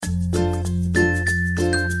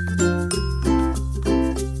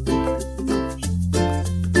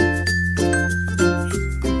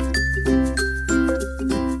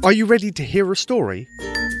Are you ready to hear a story?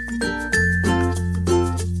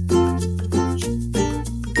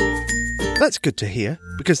 That's good to hear,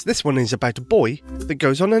 because this one is about a boy that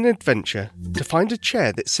goes on an adventure to find a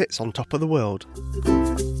chair that sits on top of the world.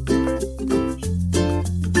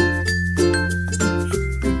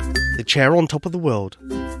 The Chair on Top of the World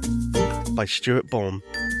by Stuart Baum.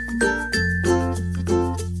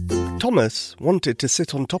 Thomas wanted to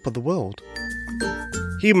sit on top of the world.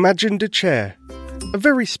 He imagined a chair, a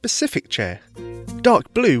very specific chair,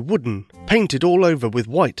 dark blue wooden, painted all over with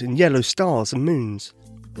white and yellow stars and moons.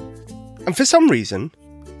 And for some reason,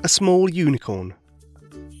 a small unicorn.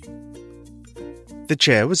 The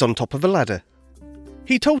chair was on top of a ladder.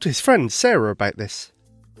 He told his friend Sarah about this.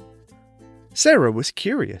 Sarah was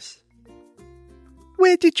curious.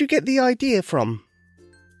 "Where did you get the idea from?"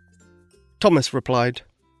 Thomas replied,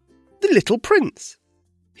 "The Little Prince.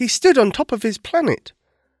 He stood on top of his planet.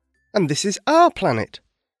 And this is our planet.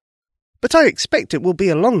 But I expect it will be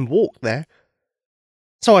a long walk there.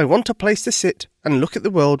 So I want a place to sit and look at the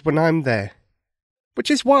world when I'm there. Which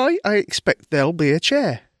is why I expect there'll be a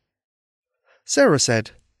chair." Sarah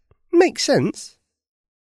said, "Makes sense."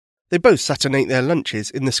 They both sat and ate their lunches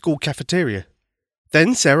in the school cafeteria.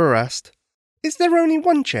 Then Sarah asked, "Is there only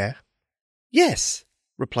one chair?" "Yes,"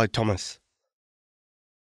 replied Thomas.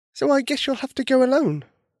 "So I guess you'll have to go alone."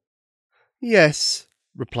 "Yes,"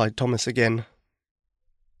 replied Thomas again.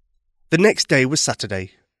 The next day was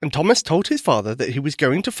Saturday, and Thomas told his father that he was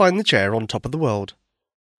going to find the chair on top of the world.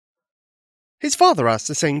 His father asked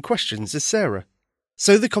the same questions as Sarah,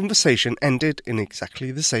 so the conversation ended in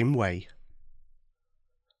exactly the same way.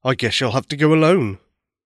 "I guess you'll have to go alone,"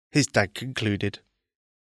 his dad concluded.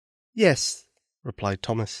 "Yes," replied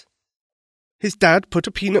Thomas. His dad put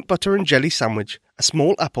a peanut butter and jelly sandwich, a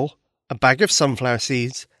small apple, a bag of sunflower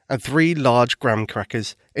seeds, and 3 large graham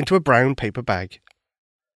crackers into a brown paper bag.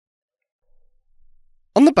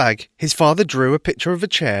 On the bag, his father drew a picture of a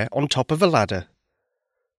chair on top of a ladder.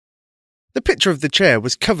 The picture of the chair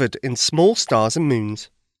was covered in small stars and moons.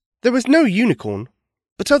 There was no unicorn,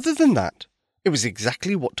 but other than that, it was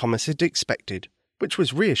exactly what Thomas had expected, which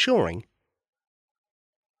was reassuring.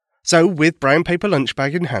 So, with brown paper lunch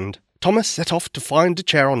bag in hand, Thomas set off to find a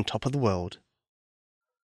chair on top of the world.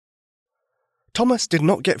 Thomas did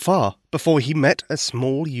not get far before he met a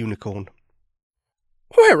small unicorn.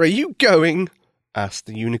 "Where are you going?" asked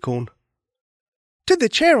the unicorn. "To the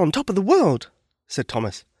chair on top of the world," said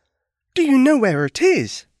Thomas. "Do you know where it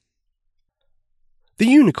is?" The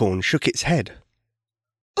unicorn shook its head.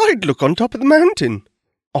 "I'd look on top of the mountain,"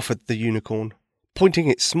 offered the unicorn, pointing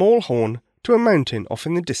its small horn to a mountain off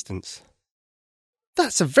in the distance.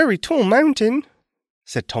 "That's a very tall mountain,"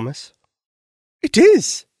 said Thomas. "It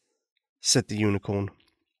is," said the unicorn.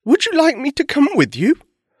 "Would you like me to come with you?"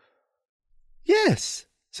 "Yes,"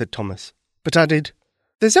 said Thomas, but added,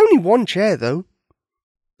 "There's only one chair, though."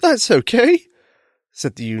 "That's okay,"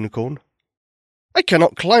 said the unicorn. "I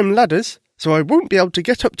cannot climb ladders, so I won't be able to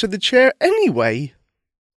get up to the chair anyway."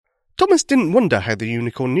 Thomas didn't wonder how the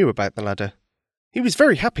unicorn knew about the ladder. He was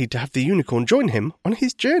very happy to have the unicorn join him on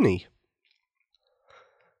his journey.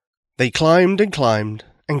 They climbed and climbed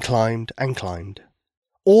and climbed and climbed,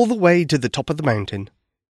 all the way to the top of the mountain.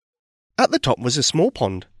 At the top was a small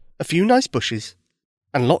pond, a few nice bushes,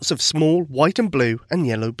 and lots of small white and blue and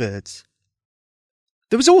yellow birds.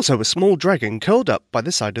 There was also a small dragon curled up by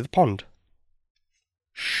the side of the pond.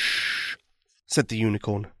 "Shh," said the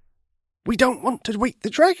unicorn. "We don't want to wake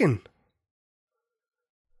the dragon."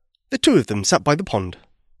 The two of them sat by the pond,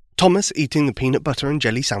 Thomas eating the peanut butter and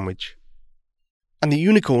jelly sandwich, and the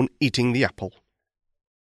unicorn eating the apple.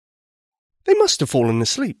 They must have fallen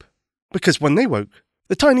asleep, because when they woke,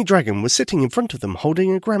 the tiny dragon was sitting in front of them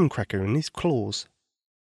holding a graham cracker in his claws.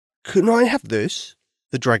 "Can I have this?"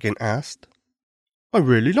 the dragon asked. "I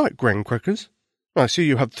really like graham crackers. I see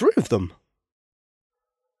you have 3 of them."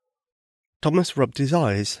 Thomas rubbed his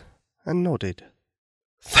eyes and nodded.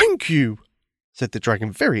 "Thank you," said the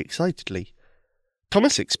dragon very excitedly.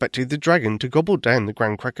 Thomas expected the dragon to gobble down the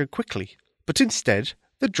graham cracker quickly, but instead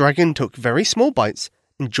the dragon took very small bites,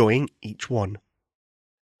 enjoying each one.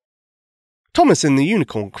 Thomas and the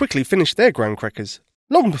unicorn quickly finished their graham crackers,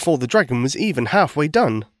 long before the dragon was even halfway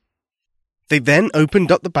done. They then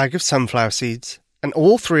opened up the bag of sunflower seeds, and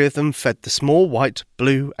all 3 of them fed the small white,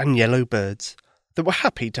 blue and yellow birds that were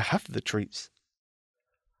happy to have the treats.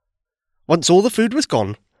 Once all the food was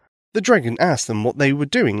gone, the dragon asked them what they were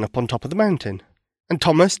doing up on top of the mountain, and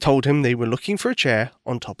Thomas told him they were looking for a chair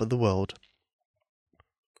on top of the world.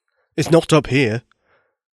 "It's not up here,"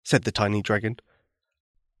 said the tiny dragon.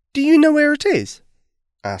 "Do you know where it is?"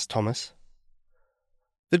 asked Thomas.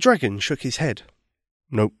 The dragon shook his head.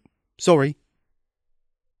 "Nope," sorry."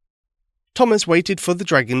 Thomas waited for the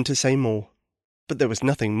dragon to say more, but there was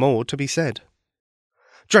nothing more to be said.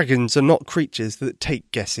 Dragons are not creatures that take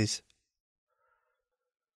guesses.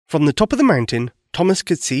 From the top of the mountain, Thomas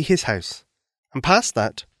could see his house, and past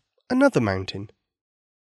that, another mountain.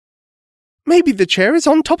 "Maybe the chair is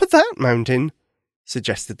on top of that mountain,"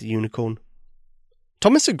 suggested the unicorn.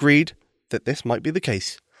 Thomas agreed that this might be the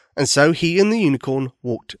case, and so he and the unicorn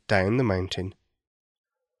walked down the mountain.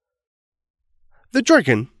 The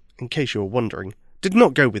dragon, in case you were wondering, did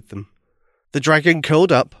not go with them. The dragon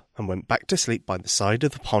curled up and went back to sleep by the side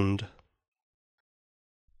of the pond.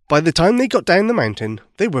 By the time they got down the mountain,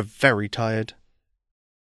 they were very tired.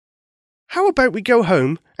 "How about we go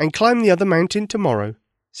home and climb the other mountain tomorrow?"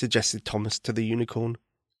 suggested Thomas to the unicorn.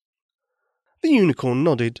 The unicorn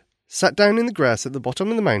nodded, sat down in the grass at the bottom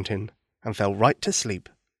of the mountain, and fell right to sleep.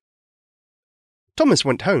 Thomas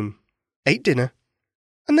went home, ate dinner,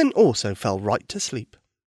 and then also fell right to sleep.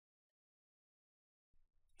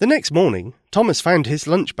 The next morning, Thomas found his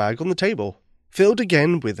lunch bag on the table, filled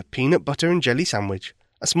again with a peanut butter and jelly sandwich,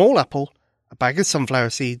 a small apple, a bag of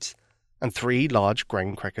sunflower seeds, and 3 large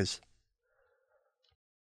graham crackers.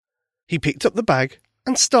 He picked up the bag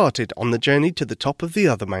and started on the journey to the top of the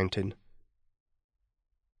other mountain.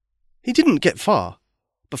 He didn't get far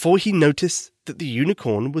before he noticed that the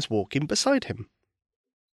unicorn was walking beside him.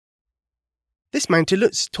 "This mountain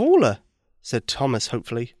looks taller," said Thomas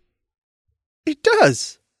hopefully. "It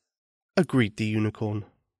does," agreed the unicorn.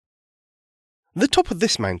 The top of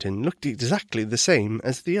this mountain looked exactly the same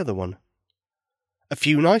as the other one. A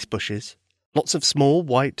few nice bushes, lots of small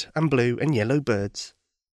white and blue and yellow birds,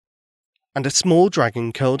 and a small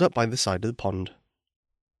dragon curled up by the side of the pond.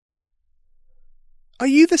 "Are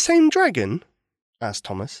you the same dragon?" asked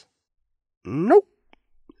Thomas. "Nope,"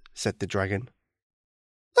 said the dragon.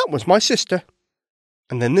 "That was my sister."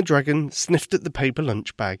 And then the dragon sniffed at the paper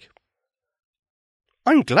lunch bag.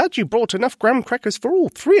 "I'm glad you brought enough graham crackers for all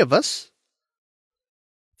 3 of us."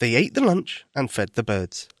 They ate the lunch and fed the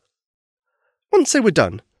birds. Once they were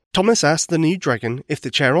done, Thomas asked the new dragon if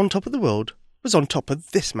the chair on top of the world was on top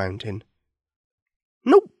of this mountain.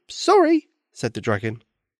 "Nope, sorry," said the dragon.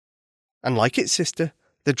 And like its sister,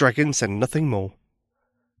 the dragon said nothing more.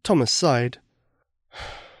 Thomas sighed.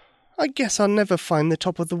 "I guess I'll never find the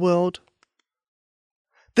top of the world."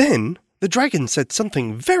 Then the dragon said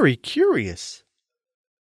something very curious.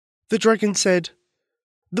 The dragon said,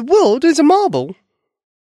 "The world is a marble."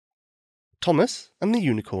 Thomas and the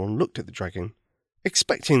unicorn looked at the dragon,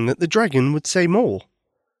 expecting that the dragon would say more.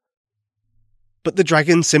 But the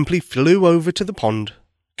dragon simply flew over to the pond,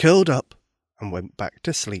 curled up, and went back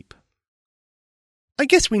to sleep. "I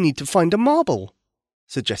guess we need to find a marble,"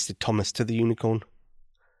 suggested Thomas to the unicorn.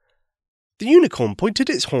 The unicorn pointed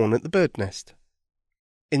its horn at the bird nest.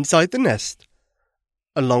 Inside the nest,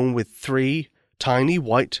 along with 3 tiny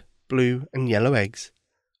white, blue, and yellow eggs,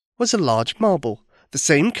 was a large marble, the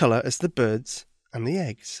same colour as the birds and the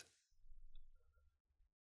eggs.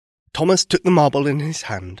 Thomas took the marble in his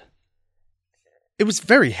hand. It was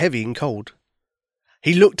very heavy and cold.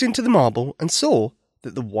 He looked into the marble and saw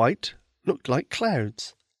that the white looked like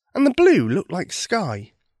clouds, and the blue looked like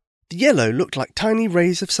sky. The yellow looked like tiny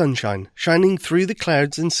rays of sunshine shining through the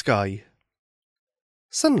clouds and sky.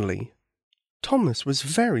 Suddenly, Thomas was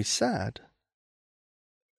very sad.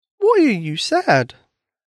 "Why are you sad?"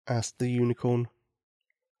 asked the unicorn.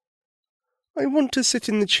 "I want to sit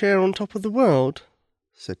in the chair on top of the world,"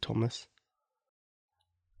 said Thomas.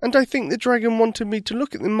 "And I think the dragon wanted me to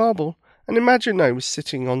look at the marble and imagine I was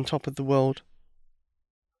sitting on top of the world.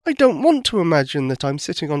 I don't want to imagine that I'm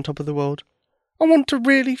sitting on top of the world. I want to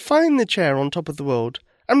really find the chair on top of the world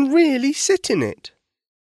and really sit in it."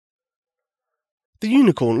 The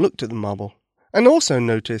unicorn looked at the marble and also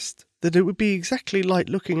noticed that it would be exactly like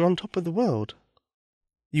looking on top of the world.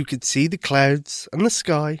 You could see the clouds and the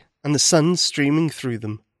sky and the sun streaming through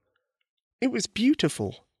them. It was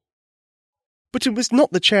beautiful. But it was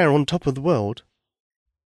not the chair on top of the world.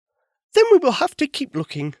 "Then we will have to keep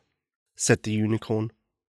looking," said the unicorn.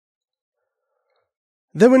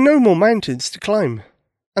 There were no more mountains to climb,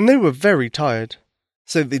 and they were very tired,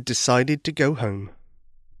 so they decided to go home.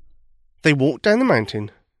 They walked down the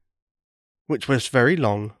mountain, which was very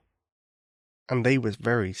long, and they were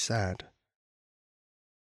very sad.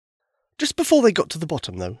 Just before they got to the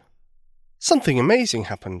bottom, though, something amazing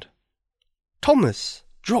happened. Thomas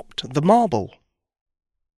dropped the marble.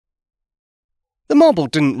 The marble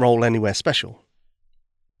didn't roll anywhere special.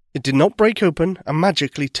 It did not break open and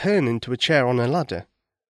magically turn into a chair on a ladder.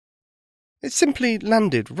 It simply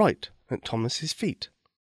landed right at Thomas's feet.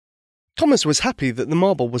 Thomas was happy that the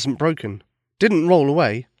marble wasn't broken, didn't roll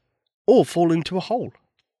away, or fall into a hole.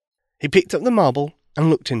 He picked up the marble and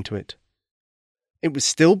looked into it. It was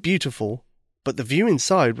still beautiful, but the view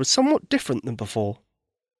inside was somewhat different than before.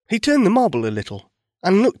 He turned the marble a little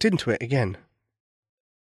and looked into it again.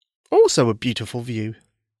 Also a beautiful view.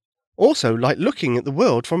 Also like looking at the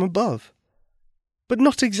world from above, but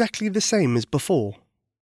not exactly the same as before.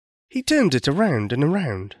 He turned it around and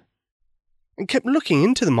around, and kept looking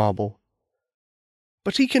into the marble,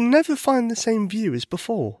 but he can never find the same view as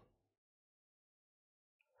before.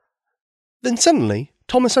 Then suddenly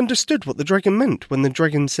Thomas understood what the dragon meant when the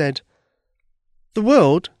dragon said, "The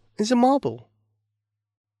world is a marble."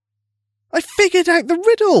 "I figured out the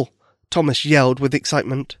riddle!" Thomas yelled with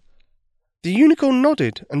excitement. The unicorn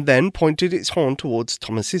nodded and then pointed its horn towards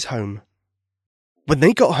Thomas's home. When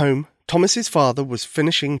they got home, Thomas's father was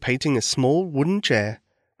finishing painting a small wooden chair,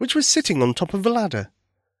 which was sitting on top of a ladder.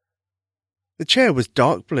 The chair was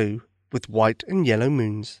dark blue, with white and yellow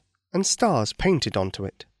moons, and stars painted onto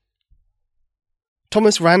it.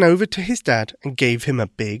 Thomas ran over to his dad and gave him a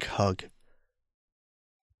big hug.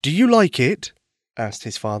 "Do you like it?" asked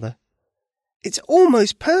his father. "It's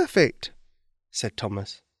almost perfect," said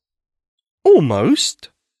Thomas. "Almost?"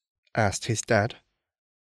 asked his dad.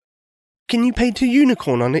 "Can you paint a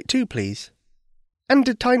unicorn on it too, please? And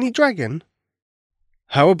a tiny dragon?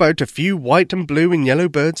 How about a few white and blue and yellow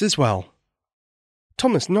birds as well?"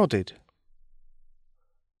 Thomas nodded.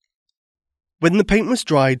 When the paint was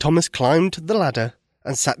dry, Thomas climbed the ladder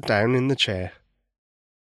and sat down in the chair.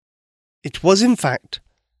 It was, in fact,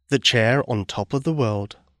 the chair on top of the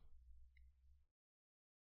world.